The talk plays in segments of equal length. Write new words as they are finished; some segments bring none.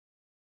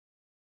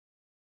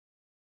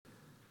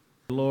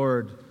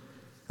Lord,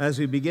 as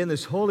we begin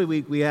this Holy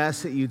Week, we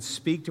ask that you'd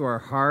speak to our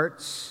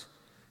hearts,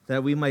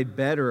 that we might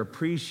better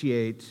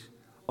appreciate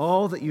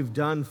all that you've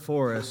done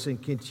for us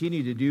and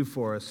continue to do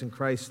for us. In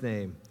Christ's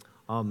name,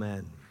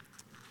 amen.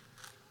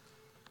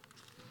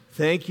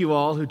 Thank you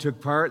all who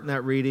took part in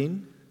that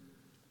reading.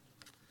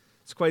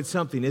 It's quite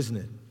something, isn't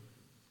it?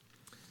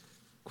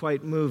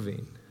 Quite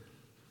moving.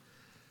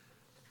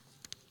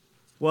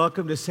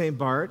 Welcome to St.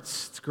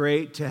 Bart's. It's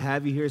great to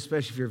have you here,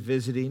 especially if you're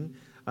visiting.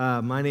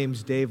 My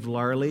name's Dave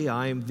Larley.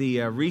 I'm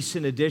the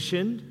recent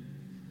addition.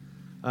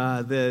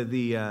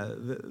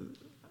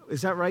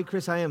 Is that right,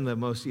 Chris? I am the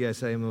most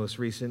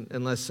recent,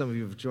 unless some of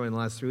you have joined the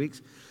last 3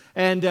 weeks.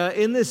 And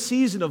in this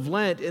season of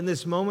Lent, in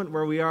this moment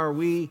where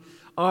we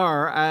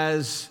are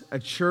as a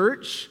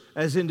church,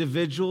 as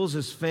individuals,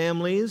 as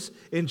families,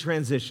 in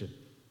transition.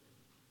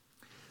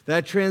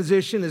 That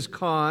transition is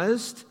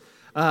caused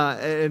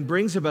and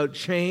brings about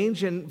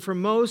change, and for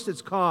most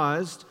it's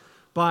caused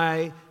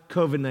by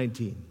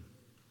COVID-19.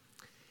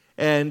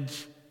 And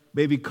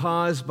maybe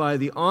caused by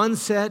the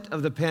onset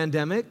of the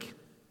pandemic,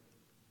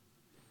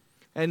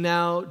 and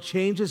now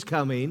change is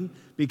coming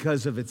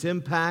because of its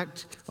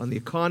impact on the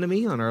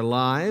economy, on our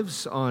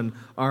lives, on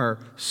our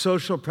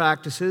social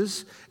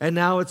practices, and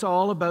now it's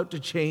all about to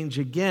change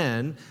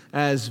again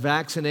as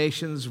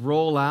vaccinations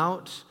roll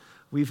out.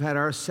 We've had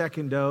our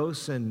second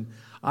dose, and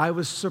I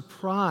was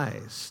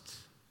surprised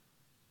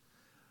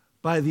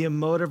by the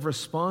emotive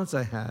response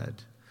I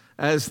had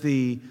as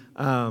I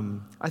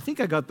think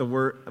I got the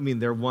word,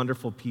 they're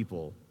wonderful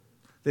people.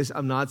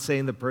 I'm not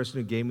saying the person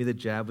who gave me the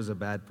jab was a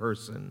bad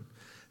person.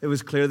 It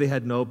was clear they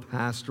had no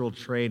pastoral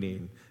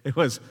training. It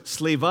was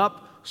sleeve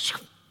up,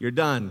 you're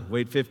done,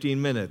 wait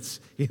 15 minutes.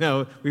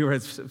 We were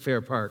at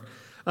Fair Park.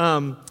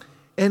 And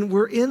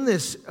we're in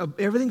this,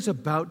 everything's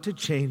about to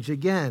change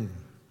again.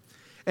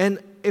 And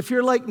if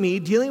you're like me,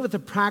 dealing with the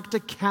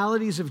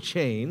practicalities of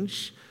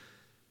change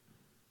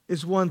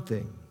is one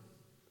thing.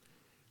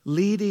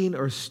 Leading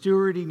or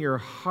stewarding your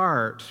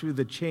heart through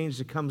the change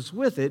that comes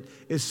with it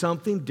is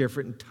something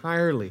different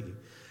entirely.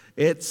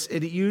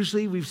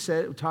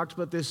 We've talked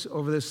about this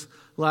over this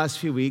last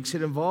few weeks.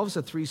 It involves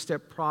a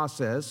 3-step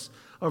process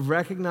of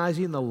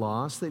recognizing the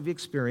loss that you've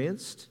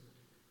experienced,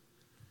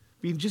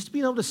 just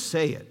being able to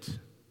say it.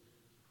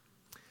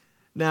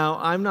 Now,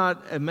 I'm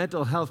not a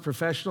mental health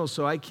professional,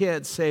 so I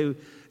can't say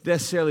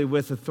necessarily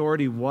with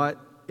authority what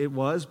it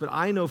was, but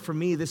I know for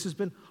me this has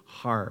been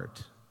hard.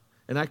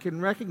 And I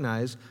can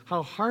recognize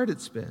how hard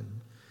it's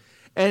been.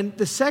 And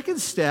the second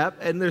step,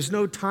 and there's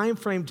no time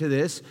frame to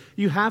this,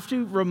 you have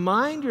to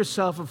remind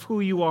yourself of who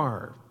you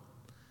are.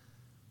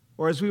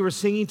 Or as we were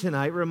singing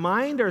tonight,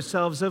 remind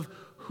ourselves of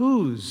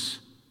whose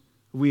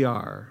we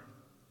are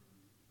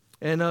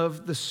and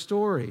of the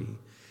story.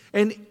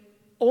 And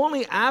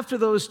only after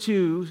those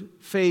two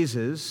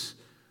phases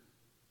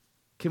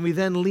can we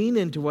then lean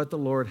into what the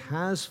Lord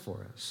has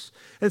for us.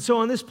 And so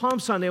on this Palm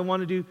Sunday, I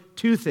want to do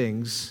two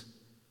things,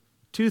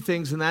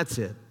 and that's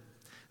it.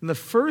 And the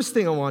first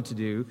thing I want to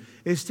do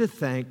is to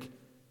thank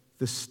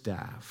the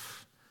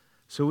staff.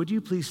 So would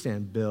you please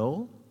stand?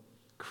 Bill,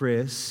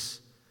 Chris,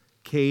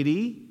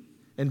 Katie,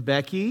 and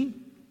Becky.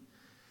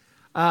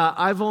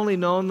 I've only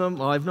known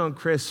them, I've known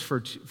Chris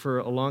for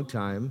a long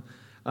time,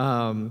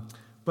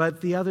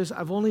 but the others,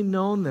 I've only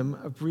known them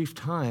a brief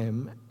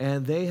time,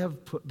 and they have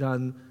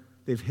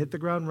they've hit the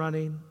ground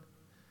running.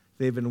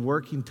 They've been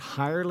working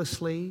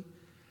tirelessly,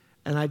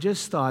 and I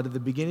just thought at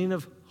the beginning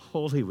of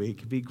Holy Week,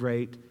 it'd be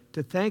great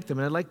to thank them.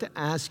 And I'd like to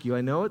ask you,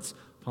 I know it's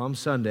Palm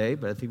Sunday,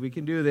 but I think we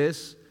can do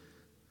this,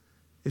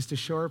 is to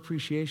show our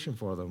appreciation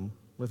for them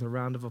with a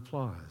round of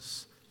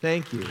applause.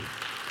 Thank you.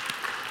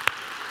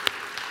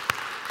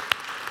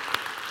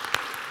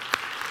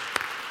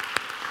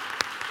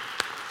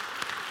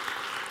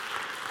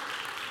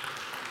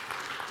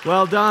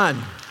 Well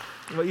done.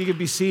 Well, you can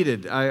be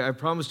seated. I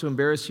promise to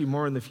embarrass you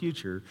more in the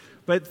future.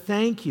 But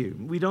thank you.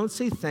 We don't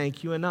say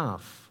thank you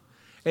enough.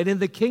 And in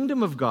the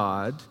kingdom of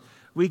God,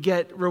 we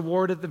get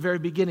reward at the very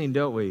beginning,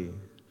 don't we?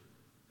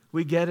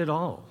 We get it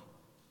all.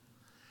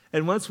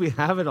 And once we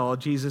have it all,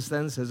 Jesus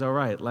then says, all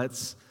right,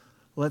 let's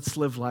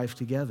live life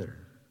together.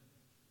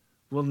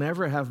 We'll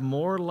never have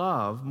more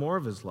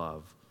of his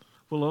love.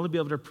 We'll only be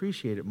able to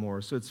appreciate it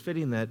more. So it's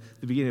fitting that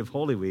the beginning of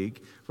Holy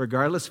Week,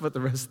 regardless of what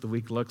the rest of the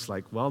week looks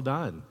like, well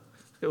done.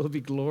 It will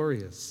be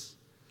glorious.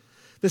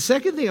 The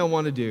second thing I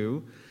want to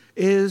do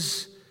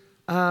is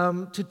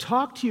to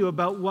talk to you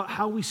about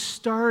how we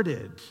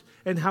started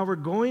and how we're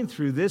going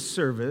through this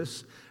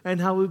service and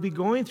how we'll be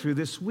going through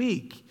this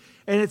week.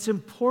 And it's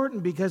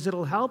important because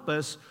it'll help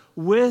us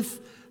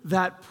with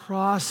that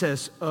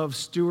process of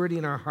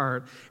stewarding our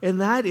heart,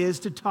 and that is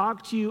to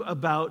talk to you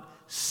about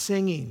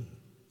singing.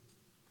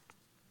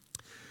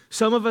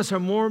 Some of us are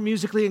more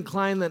musically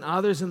inclined than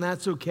others, and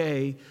that's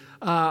okay.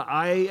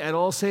 At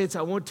All Saints,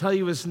 I won't tell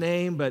you his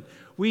name, but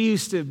we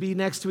used to be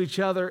next to each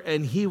other,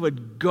 and he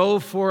would go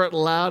for it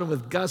loud and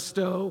with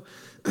gusto.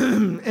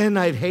 And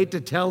I'd hate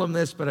to tell him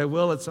this, but I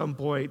will at some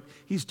point.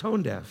 He's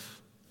tone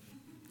deaf.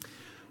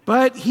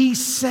 But he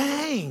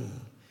sang.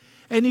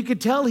 And you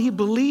could tell he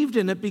believed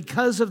in it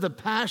because of the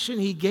passion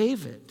he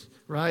gave it,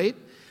 right?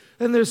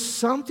 And there's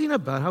something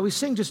about how we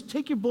sing. Just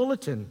take your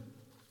bulletin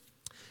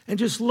and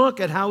just look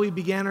at how we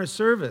began our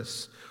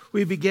service.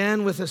 We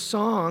began with a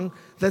song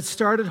that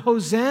started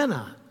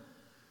Hosanna,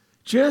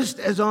 just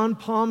as on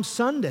Palm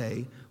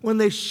Sunday when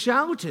they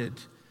shouted,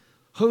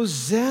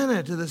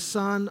 Hosanna to the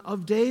Son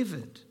of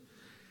David.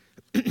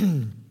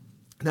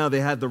 Now,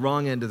 they had the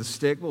wrong end of the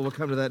stick. Well, we'll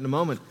come to that in a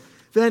moment.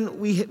 Then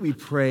we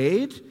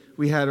prayed.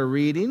 We had a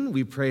reading.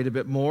 We prayed a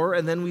bit more.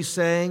 And then we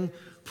sang,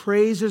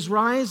 Praise is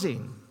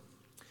Rising.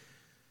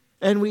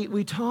 And we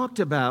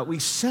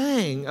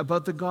sang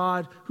about the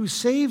God who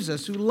saves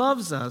us, who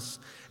loves us.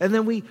 And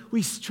then we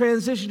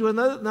transitioned to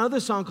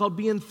another song called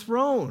Be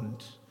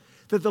Enthroned,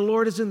 that the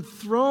Lord is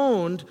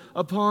enthroned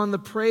upon the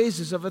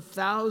praises of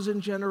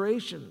 1,000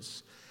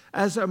 generations.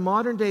 As a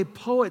modern-day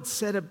poet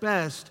said it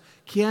best,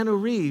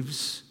 Keanu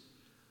Reeves,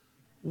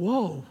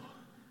 whoa.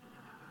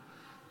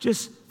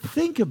 Just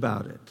think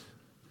about it.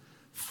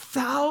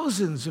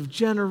 Thousands of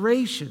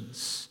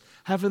generations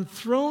have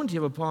enthroned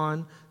him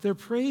upon their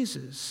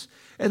praises.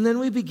 And then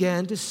we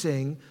began to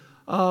sing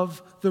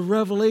of the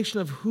revelation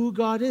of who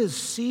God is,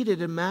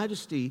 seated in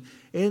majesty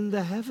in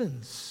the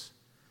heavens.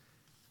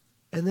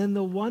 And then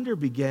the wonder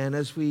began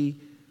as we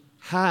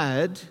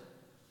had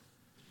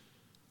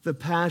the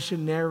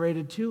passion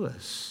narrated to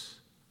us.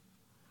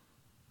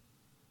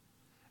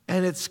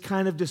 And it's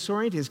kind of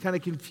disorienting, it's kind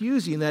of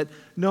confusing that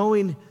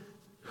knowing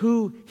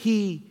who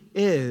he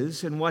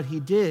is and what he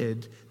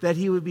did, that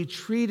he would be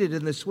treated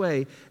in this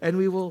way, and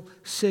we will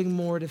sing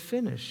more to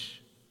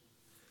finish.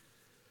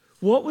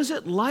 What was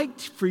it like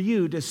for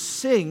you to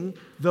sing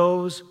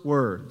those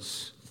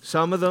words?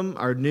 Some of them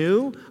are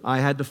new. I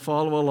had to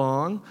follow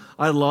along.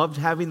 I loved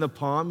having the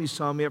palm. You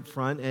saw me up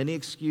front. Any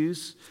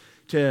excuse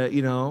to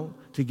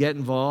get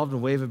involved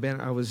and wave a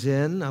banner. I was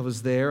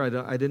there.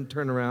 I didn't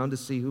turn around to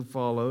see who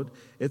followed.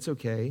 It's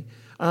okay.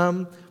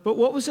 But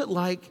what was it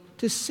like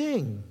to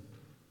sing?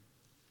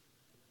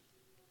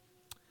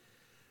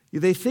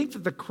 They think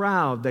that the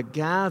crowd that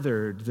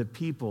gathered the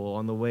people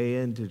on the way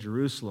into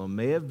Jerusalem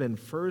may have been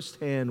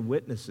firsthand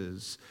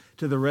witnesses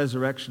to the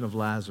resurrection of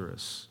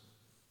Lazarus.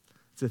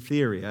 It's a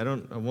theory. I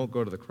won't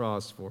go to the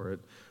cross for it,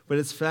 but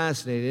it's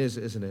fascinating,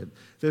 isn't it?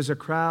 There's a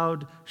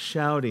crowd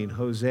shouting,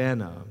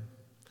 Hosanna,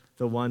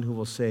 the one who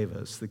will save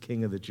us, the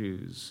King of the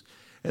Jews.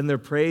 And they're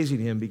praising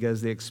him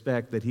because they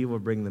expect that he will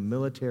bring the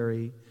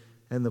military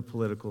and the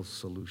political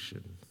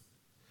solution.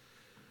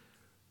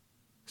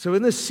 So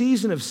in this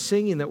season of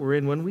singing that we're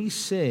in, when we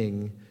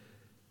sing,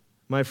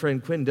 my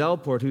friend Quinn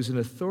Delport, who's an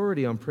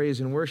authority on praise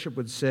and worship,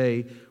 would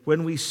say,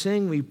 when we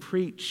sing, we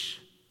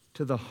preach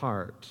to the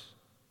heart.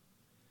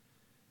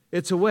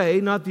 It's a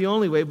way, not the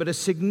only way, but a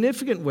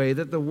significant way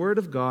that the Word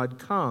of God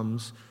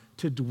comes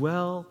to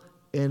dwell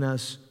in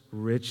us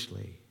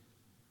richly.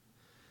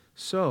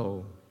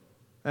 So,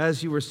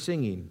 as you were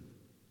singing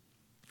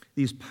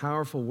these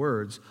powerful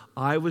words,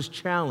 I was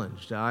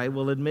challenged. I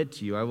will admit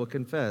to you, I will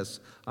confess,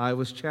 I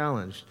was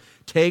challenged.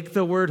 Take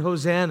the word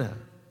Hosanna.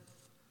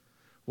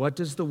 What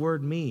does the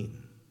word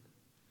mean?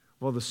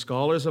 Well, the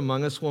scholars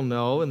among us will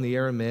know in the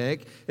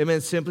Aramaic, it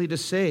meant simply to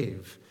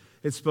save.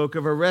 It spoke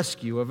of a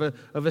rescue,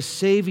 of a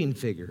saving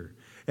figure.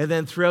 And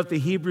then throughout the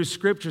Hebrew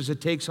Scriptures, it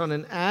takes on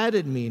an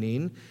added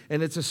meaning,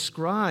 and it's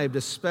ascribed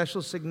a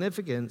special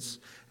significance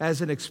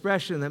as an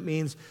expression that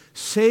means,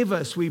 save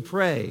us, we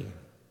pray.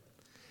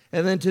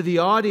 And then to the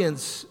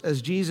audience,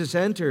 as Jesus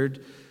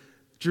entered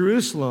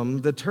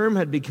Jerusalem, the term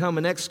had become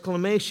an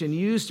exclamation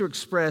used to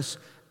express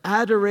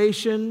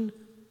adoration,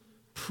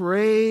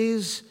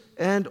 praise,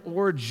 and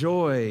or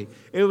joy.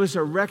 It was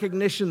a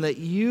recognition that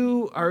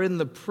you are in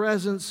the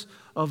presence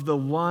of the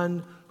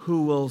one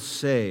who will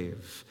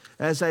save.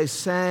 As I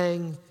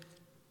sang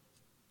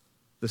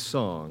the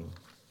song,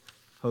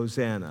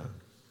 Hosanna,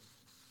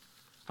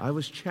 I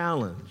was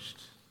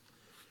challenged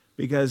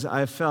because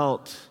I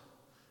felt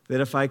that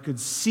if I could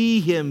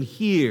see him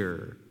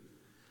here,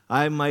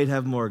 I might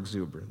have more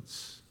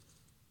exuberance.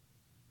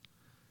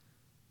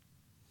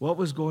 What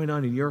was going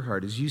on in your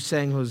heart as you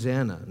sang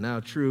Hosanna? Now,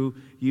 true,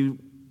 you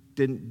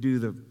didn't do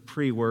the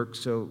pre-work,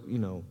 so,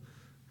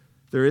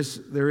 there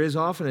is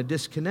often a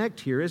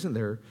disconnect here, isn't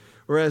there?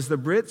 Or as the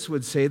Brits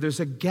would say,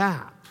 there's a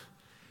gap.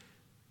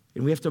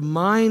 And we have to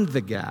mind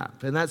the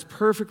gap, and that's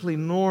perfectly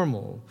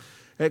normal.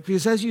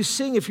 Because as you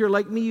sing, if you're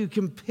like me, you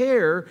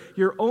compare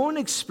your own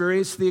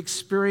experience to the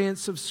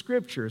experience of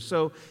Scripture.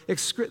 So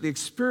the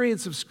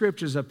experience of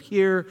Scripture is up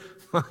here.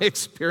 My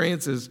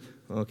experience is,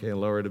 okay,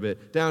 lower it a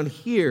bit, down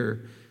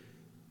here.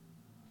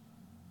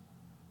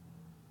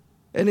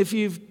 And if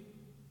you've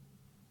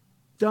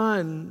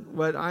done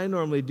what I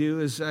normally do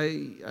is I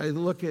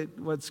look at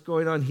what's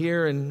going on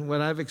here and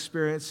what I've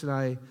experienced,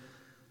 and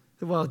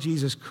well,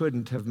 Jesus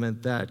couldn't have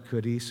meant that,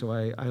 could he? So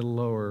I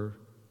lower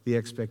the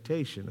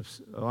expectation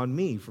on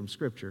me from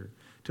Scripture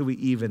till we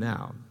even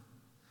out.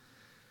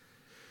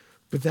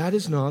 But that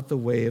is not the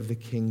way of the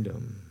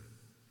kingdom.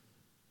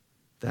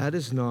 That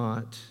is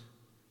not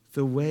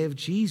the way of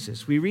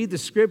Jesus. We read the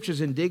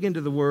Scriptures and dig into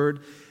the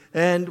Word,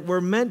 And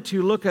we're meant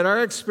to look at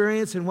our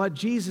experience and what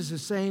Jesus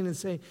is saying and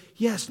say,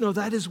 yes, no,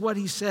 that is what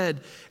he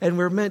said. And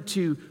we're meant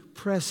to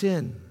press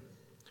in.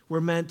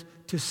 We're meant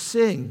to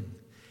sing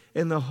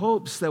in the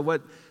hopes that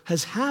what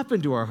has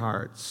happened to our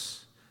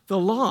hearts, the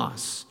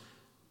loss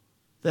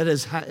that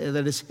has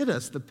hit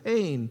us, the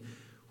pain,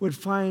 would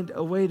find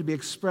a way to be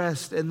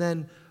expressed, and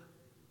then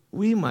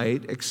we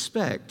might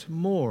expect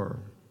more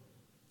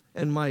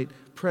and might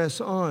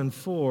press on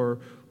for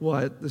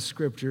what the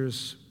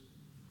Scriptures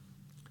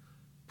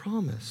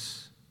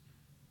promise.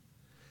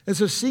 And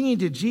so singing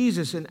to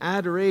Jesus in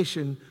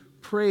adoration,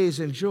 praise,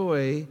 and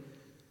joy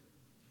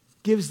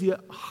gives the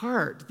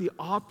heart the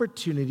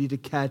opportunity to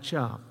catch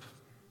up.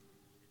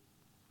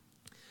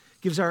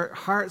 Gives our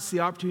hearts the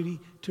opportunity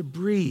to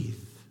breathe.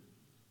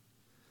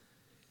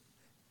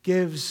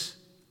 Gives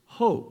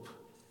hope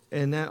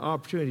and that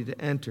opportunity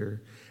to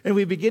enter. And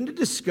we begin to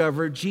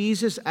discover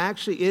Jesus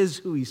actually is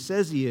who he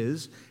says he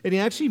is, and he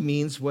actually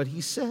means what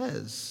he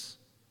says.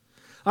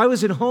 I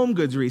was in Home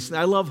Goods recently.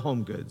 I love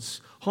Home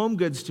Goods. Home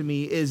Goods to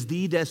me is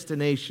the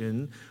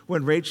destination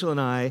when Rachel and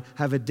I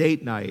have a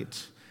date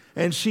night.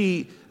 And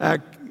she,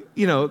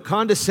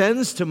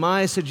 condescends to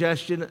my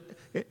suggestion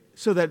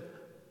so that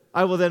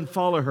I will then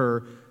follow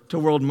her to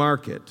World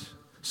Market.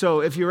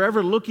 So if you're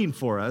ever looking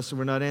for us and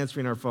we're not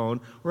answering our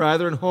phone, we're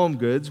either in Home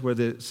Goods, where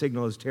the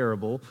signal is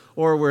terrible,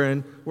 or we're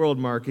in World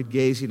Market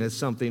gazing at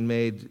something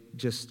made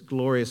just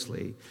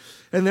gloriously.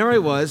 And there I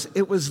was.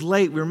 It was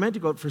late. We were meant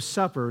to go out for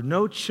supper.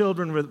 No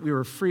children. We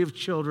were free of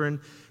children.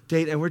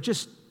 Date. And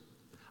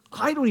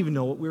I don't even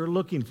know what we were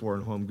looking for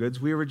in Home Goods.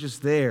 We were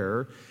just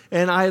there.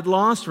 And I had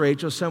lost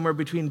Rachel somewhere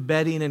between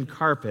bedding and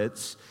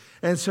carpets.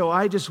 And so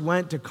I just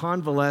went to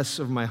convalesce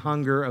of my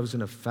hunger. I was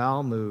in a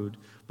foul mood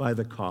by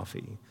the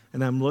coffee.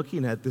 And I'm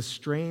looking at this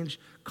strange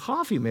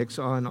coffee mix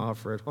on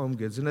offer at Home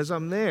Goods. And as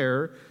I'm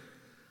there,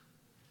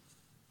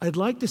 I'd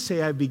like to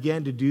say I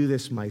began to do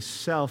this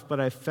myself,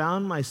 but I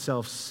found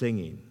myself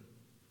singing.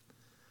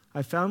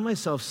 I found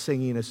myself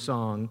singing a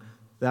song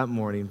that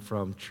morning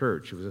from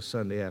church. It was a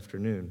Sunday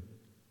afternoon.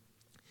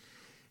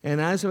 And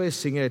as I was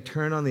singing, I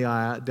turned on the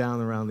aisle,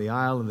 down around the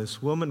aisle, and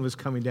this woman was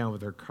coming down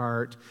with her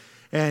cart,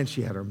 and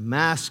she had her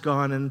mask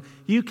on, and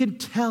you can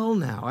tell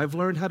now, I've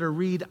learned how to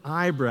read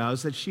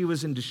eyebrows, that she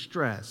was in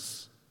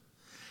distress.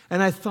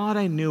 And I thought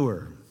I knew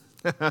her,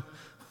 but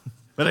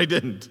I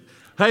didn't.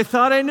 I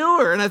thought I knew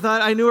her, and I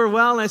thought I knew her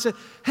well, and I said,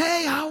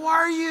 "Hey, how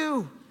are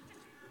you?"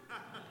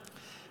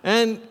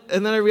 And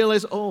then I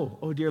realized,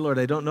 oh dear Lord,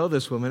 I don't know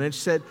this woman.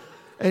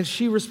 And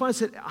she responded,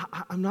 said,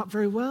 "I'm not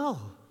very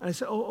well." And I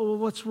said, "Oh,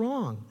 what's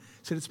wrong?"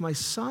 She said, "It's my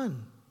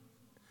son."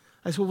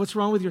 I said, "Well, what's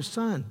wrong with your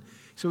son?"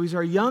 So he's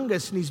our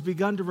youngest, and he's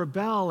begun to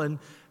rebel, and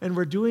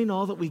we're doing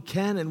all that we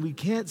can, and we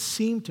can't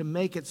seem to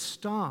make it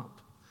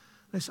stop.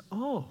 And I said,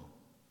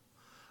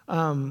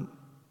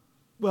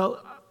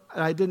 well,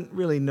 I didn't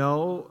really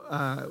know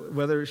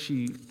whether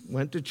she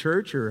went to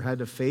church or had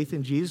a faith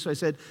in Jesus. So I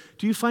said,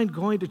 "Do you find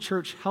going to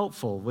church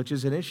helpful?" Which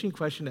is an interesting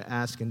question to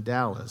ask in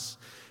Dallas.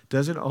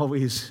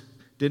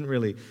 Didn't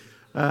really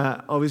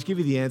always give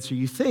you the answer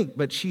you think.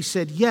 But she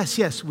said,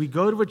 yes, we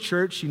go to a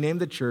church. She named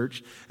the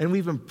church, and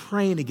we've been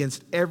praying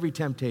against every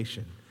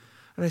temptation.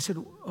 And I said,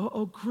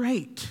 oh,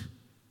 great.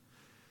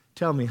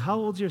 Tell me, how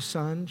old's your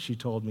son? She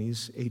told me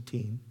he's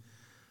 18.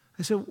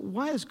 I said,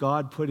 why has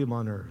God put him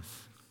on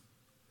earth?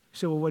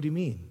 She said, well, what do you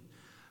mean?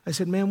 I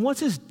said, man, what's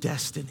his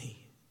destiny?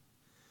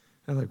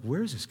 And I'm like,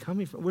 where's this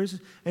coming from? Where's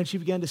this? And she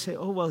began to say,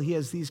 oh, well, he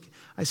has these.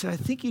 I said, I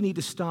think you need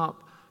to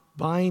stop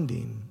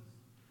binding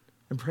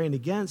and praying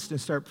against and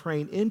start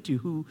praying into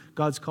who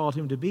God's called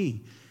him to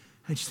be.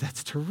 And she said,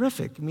 that's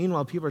terrific.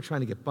 Meanwhile, people are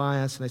trying to get by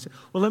us. And I said,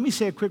 well, let me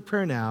say a quick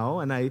prayer now.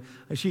 And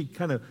she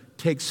kind of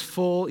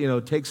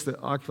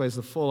occupies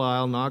the full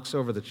aisle, knocks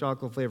over the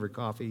chocolate-flavored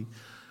coffee.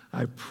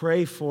 I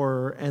pray for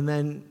her, and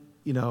then,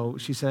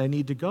 she said, I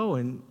need to go.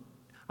 And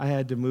I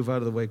had to move out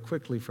of the way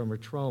quickly from her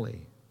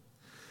trolley.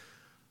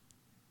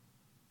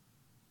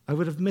 I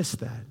would have missed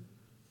that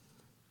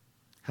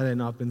had I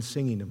not been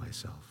singing to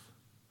myself.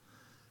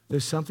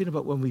 There's something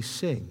about when we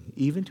sing,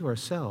 even to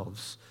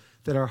ourselves,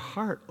 that our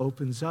heart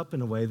opens up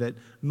in a way that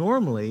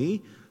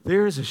normally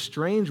there is a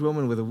strange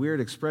woman with a weird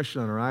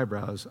expression on her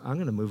eyebrows. I'm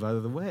going to move out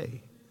of the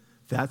way.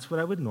 That's what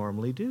I would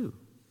normally do.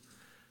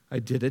 I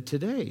did it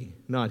today.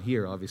 Not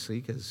here,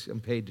 obviously, because I'm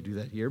paid to do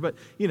that here, but,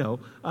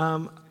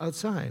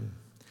 outside.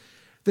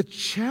 The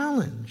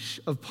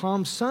challenge of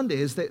Palm Sunday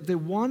is that they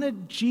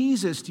wanted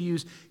Jesus to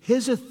use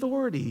his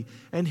authority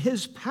and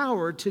his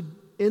power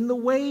in the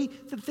way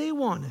that they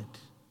wanted.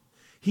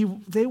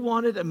 They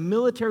wanted a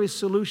military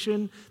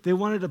solution. They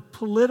wanted a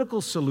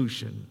political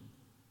solution.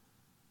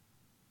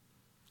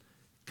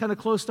 Kind of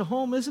close to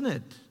home, isn't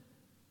it?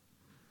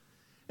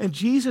 And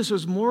Jesus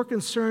was more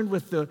concerned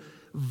with the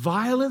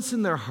violence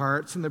in their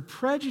hearts and the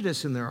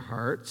prejudice in their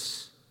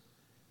hearts.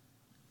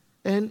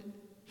 And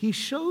he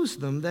shows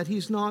them that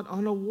he's not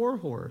on a war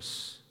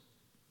horse.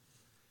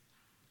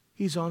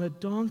 He's on a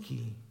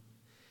donkey.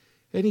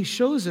 And he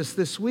shows us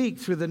this week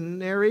through the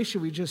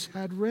narration we just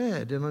had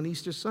read and on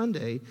Easter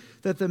Sunday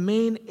that the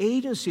main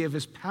agency of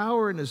his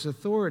power and his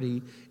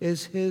authority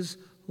is his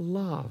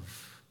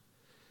love.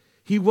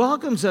 He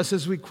welcomes us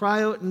as we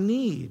cry out in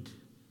need,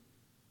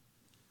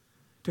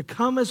 to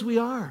come as we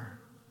are.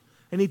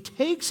 And he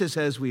takes us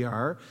as we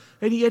are,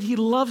 and yet he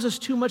loves us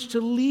too much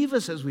to leave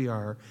us as we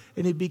are.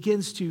 And he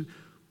begins to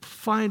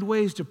find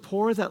ways to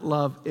pour that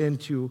love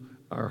into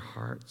our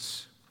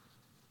hearts.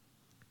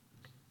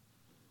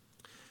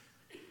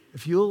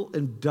 If you'll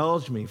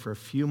indulge me for a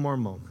few more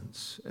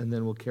moments, and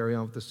then we'll carry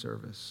on with the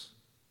service.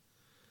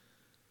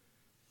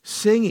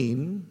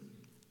 Singing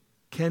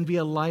can be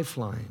a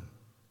lifeline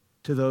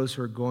to those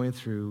who are going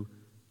through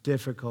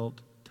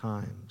difficult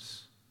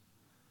times.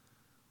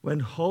 When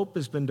hope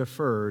has been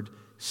deferred,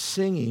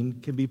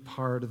 singing can be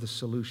part of the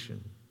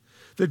solution.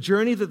 The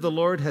journey that the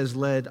Lord has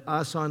led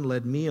us on,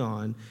 led me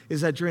on,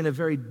 is that during a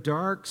very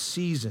dark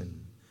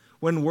season,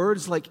 when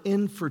words like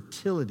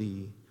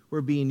infertility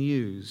were being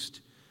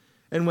used,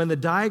 and when the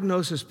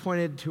diagnosis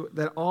pointed to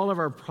that all of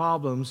our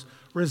problems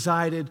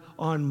resided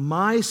on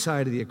my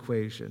side of the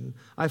equation,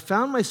 I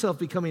found myself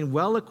becoming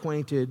well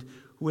acquainted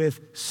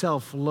with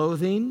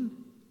self-loathing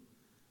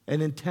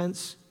and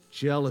intense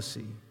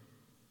jealousy.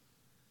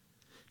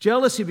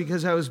 Jealousy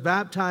because I was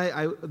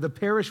baptized, the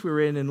parish we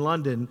were in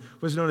London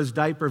was known as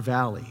Diaper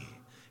Valley.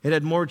 It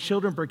had more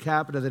children per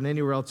capita than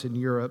anywhere else in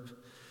Europe.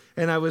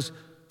 And I was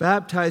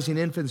baptizing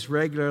infants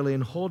regularly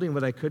and holding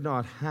what I could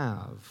not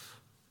have.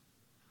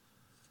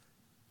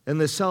 And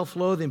the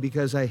self-loathing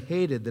because I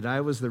hated that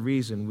I was the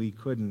reason we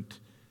couldn't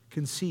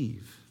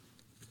conceive.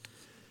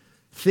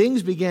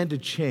 Things began to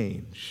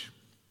change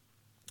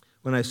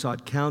when I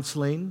sought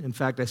counseling. In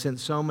fact, I sent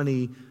so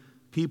many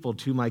people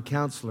to my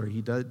counselor.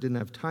 He didn't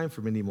have time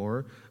for me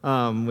anymore,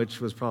 which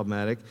was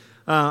problematic.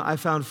 I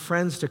found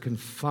friends to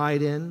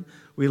confide in.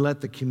 We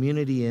let the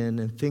community in,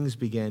 and things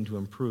began to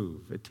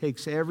improve. It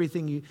takes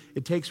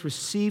it takes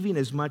receiving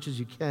as much as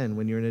you can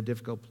when you're in a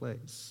difficult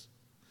place.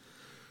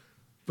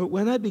 But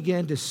when I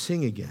began to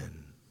sing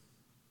again,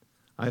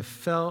 I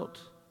felt,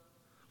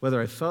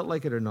 whether I felt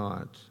like it or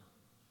not,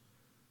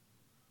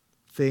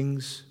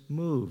 things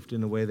moved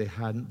in a way they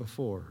hadn't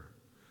before.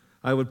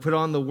 I would put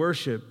on the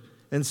worship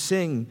and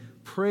sing,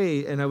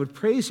 pray, and I would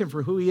praise him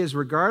for who he is,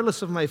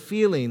 regardless of my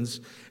feelings.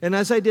 And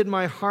as I did,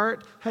 my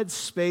heart had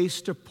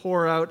space to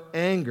pour out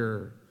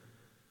anger,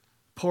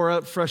 pour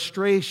out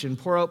frustration,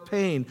 pour out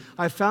pain.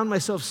 I found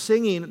myself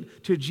singing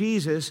to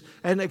Jesus,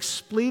 and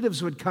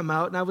expletives would come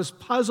out, and I was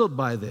puzzled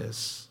by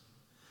this.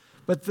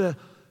 But the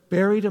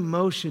buried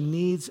emotion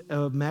needs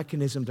a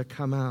mechanism to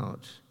come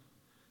out.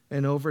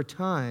 And over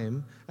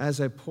time, as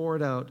I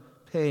poured out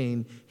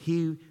pain,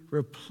 he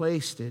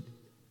replaced it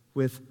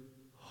with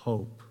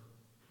hope.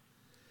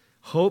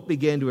 Hope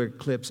began to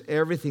eclipse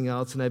everything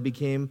else, and I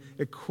became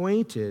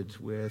acquainted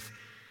with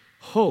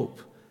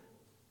hope.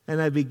 And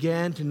I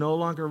began to no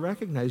longer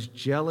recognize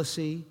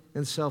jealousy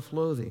and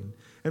self-loathing.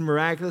 And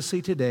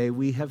miraculously today,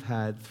 we have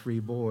had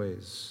 3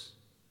 boys,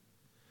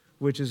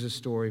 which is a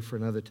story for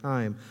another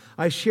time.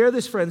 I share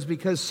this, friends,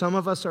 because some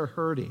of us are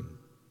hurting.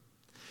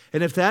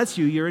 And if that's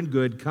you, you're in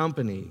good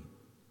company.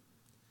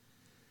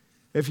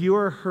 If you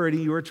are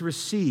hurting, you are to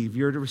receive.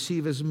 You're to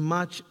receive as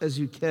much as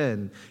you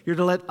can. You're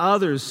to let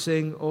others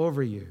sing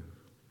over you.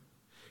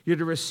 You're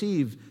to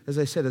receive, as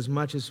I said, as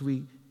much as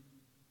we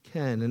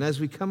can. And as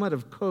we come out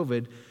of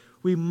COVID,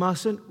 we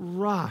mustn't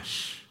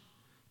rush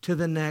to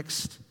the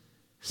next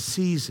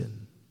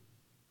season.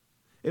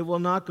 It will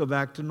not go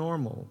back to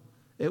normal.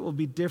 It will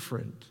be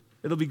different.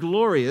 It'll be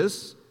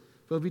glorious,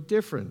 but it'll be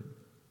different.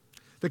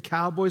 The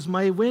Cowboys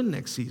might win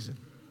next season.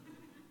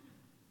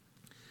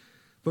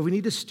 But we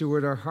need to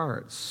steward our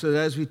hearts so that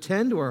as we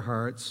tend to our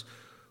hearts,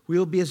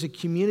 we'll be as a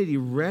community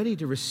ready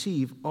to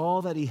receive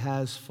all that he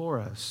has for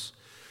us.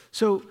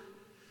 So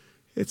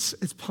it's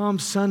Palm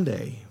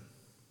Sunday.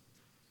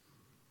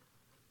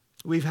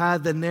 We've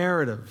had the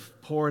narrative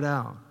poured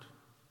out.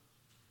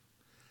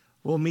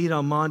 We'll meet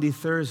on Maundy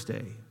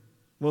Thursday.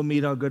 We'll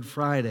meet on Good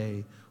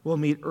Friday. We'll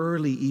meet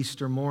early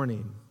Easter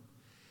morning.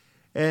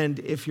 And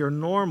if you're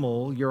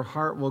normal, your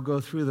heart will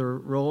go through the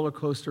roller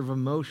coaster of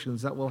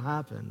emotions that will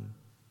happen.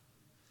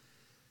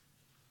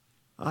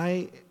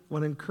 I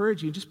want to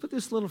encourage you, just put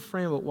this little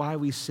frame about why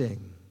we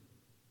sing.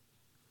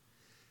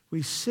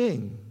 We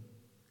sing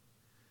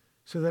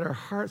so that our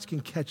hearts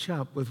can catch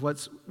up with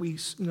what we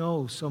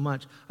know so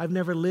much. I've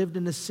never lived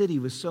in a city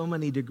with so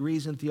many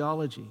degrees in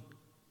theology.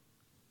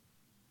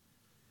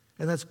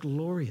 And that's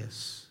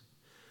glorious.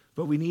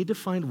 But we need to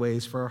find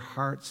ways for our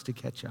hearts to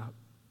catch up.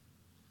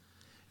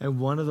 And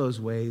one of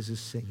those ways is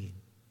singing.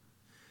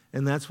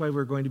 And that's why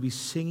we're going to be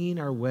singing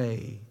our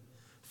way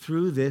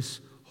through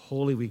this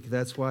Holy Week.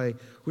 That's why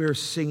we're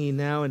singing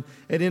now. And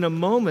in a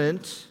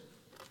moment,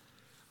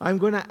 I'm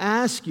going to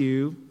ask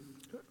you,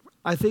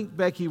 I think,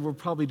 Becky, we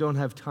probably don't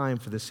have time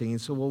for the singing,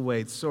 so we'll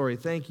wait. Sorry,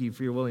 thank you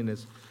for your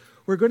willingness.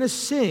 We're going to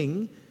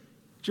sing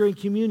during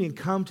communion,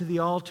 Come to the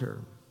Altar.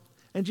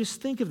 And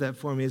just think of that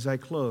for me as I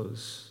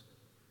close.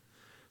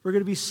 We're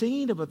going to be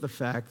singing about the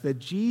fact that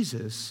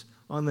Jesus,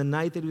 on the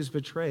night that he was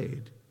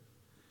betrayed,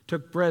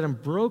 took bread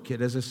and broke it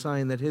as a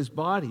sign that his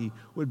body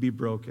would be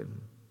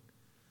broken,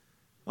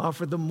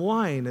 offered them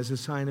wine as a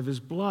sign of his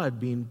blood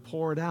being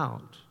poured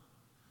out.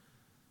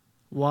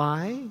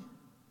 Why?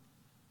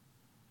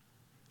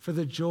 For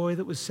the joy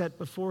that was set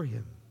before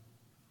him,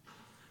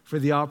 for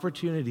the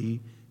opportunity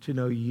to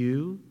know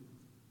you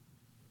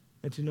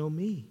and to know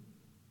me,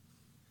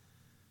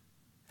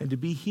 and to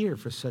be here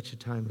for such a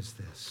time as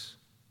this.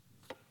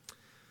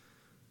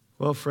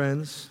 Well,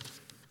 friends,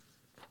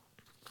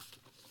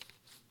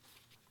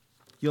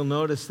 you'll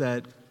notice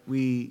that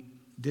we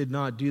did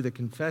not do the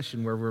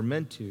confession where we're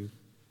meant to.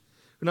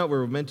 Not where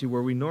we're meant to,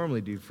 where we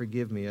normally do.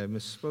 Forgive me, I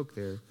misspoke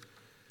there.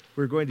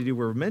 We're going to do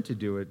where we're meant to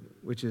do it,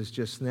 which is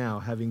just now,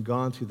 having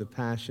gone through the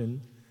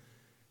passion.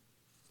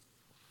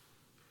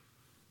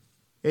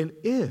 And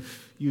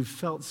if you've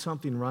felt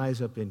something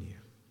rise up in you,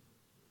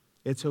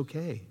 it's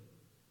okay.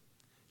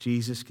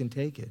 Jesus can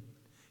take it.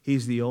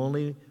 He's the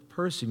only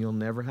person you'll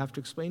never have to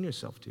explain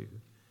yourself to,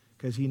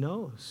 because he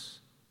knows.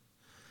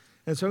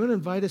 And so I'm going to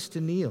invite us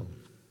to kneel.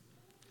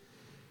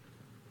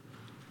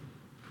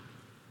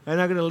 And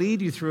I'm going to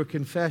lead you through a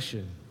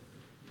confession.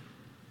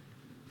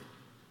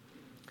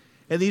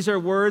 And these are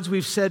words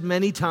we've said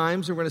many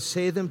times, and we're going to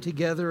say them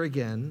together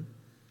again.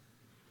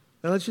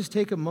 Now let's just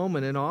take a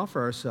moment and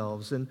offer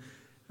ourselves, and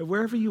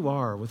wherever you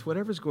are, with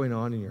whatever's going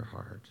on in your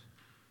heart,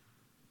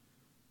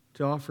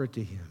 to offer it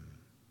to him.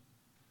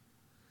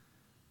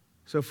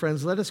 So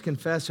friends, let us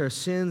confess our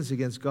sins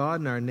against God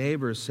and our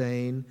neighbors,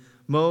 saying,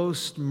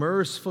 "Most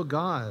merciful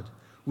God,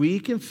 we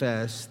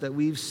confess that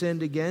we've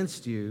sinned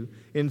against you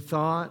in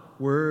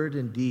thought, word,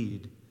 and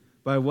deed,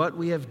 by what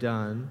we have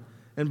done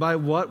and by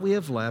what we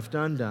have left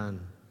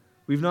undone.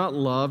 We've not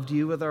loved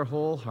you with our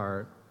whole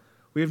heart.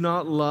 We have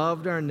not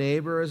loved our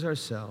neighbor as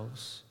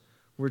ourselves.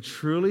 We're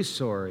truly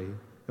sorry,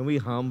 and we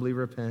humbly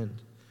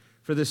repent.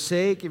 For the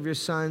sake of your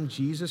Son,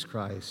 Jesus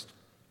Christ,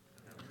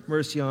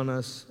 mercy on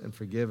us and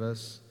forgive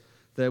us,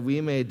 that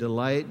we may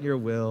delight in your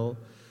will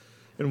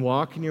and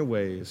walk in your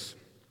ways.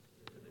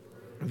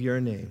 Of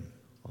your name,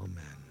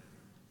 amen."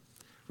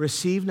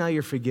 Receive now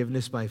your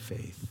forgiveness by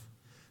faith.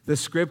 The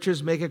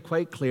scriptures make it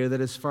quite clear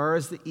that as far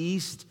as the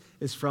east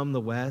is from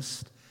the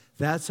west,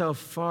 that's how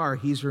far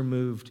he's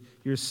removed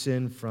your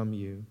sin from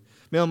you.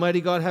 May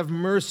Almighty God have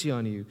mercy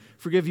on you,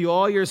 forgive you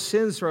all your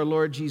sins through our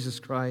Lord Jesus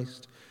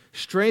Christ,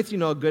 strengthen you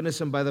in all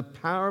goodness, and by the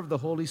power of the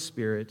Holy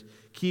Spirit,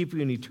 keep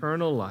you in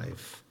eternal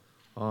life.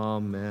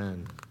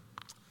 Amen.